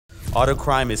Auto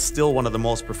crime is still one of the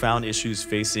most profound issues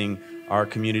facing our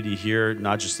community here,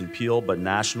 not just in Peel, but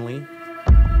nationally.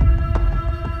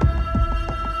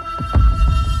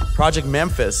 Project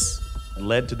Memphis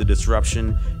led to the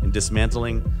disruption and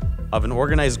dismantling of an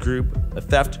organized group, a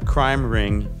theft crime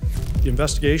ring. The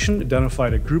investigation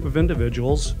identified a group of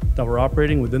individuals that were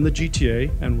operating within the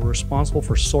GTA and were responsible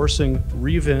for sourcing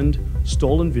re-VINed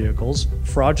stolen vehicles,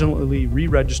 fraudulently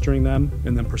re-registering them,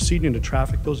 and then proceeding to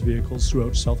traffic those vehicles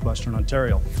throughout southwestern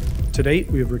Ontario. To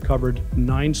date, we have recovered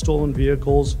 9 stolen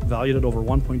vehicles valued at over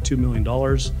 $1.2 million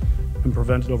and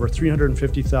prevented over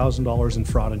 $350,000 in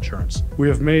fraud insurance. We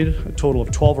have made a total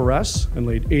of 12 arrests and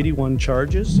laid 81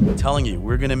 charges. I'm telling you,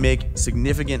 we're gonna make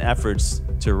significant efforts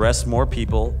to arrest more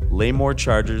people, lay more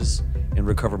charges, and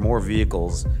recover more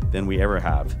vehicles than we ever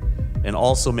have, and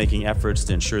also making efforts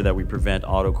to ensure that we prevent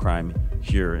auto crime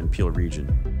here in Peel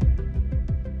region.